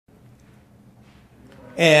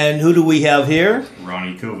And who do we have here?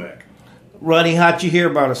 Ronnie Kovac. Ronnie, how'd you hear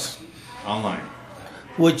about us? Online.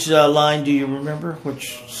 Which line do you remember?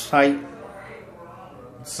 Which site?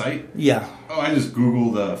 Site? Yeah. Oh, I just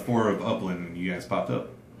Googled Four of Upland and you guys popped up.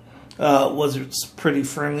 Was it pretty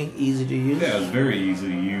friendly, easy to use? Yeah, it was very easy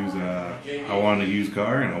to use. I wanted a used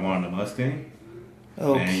car and I wanted a Mustang.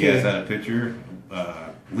 Okay. And you guys had a picture,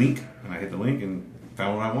 link, and I hit the link and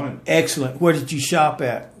found what I wanted. Excellent. Where did you shop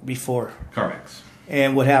at before? CarMax.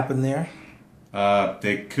 And what happened there?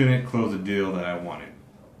 They couldn't close a deal that I wanted.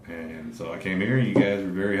 And so I came here and you guys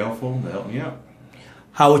were very helpful to help me out.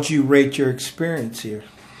 How would you rate your experience here?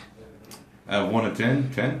 1 to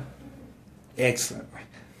 10, 10. Excellent.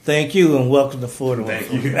 Thank you and welcome to Florida.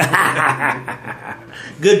 Thank you.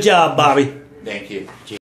 Good job, Bobby. Thank you.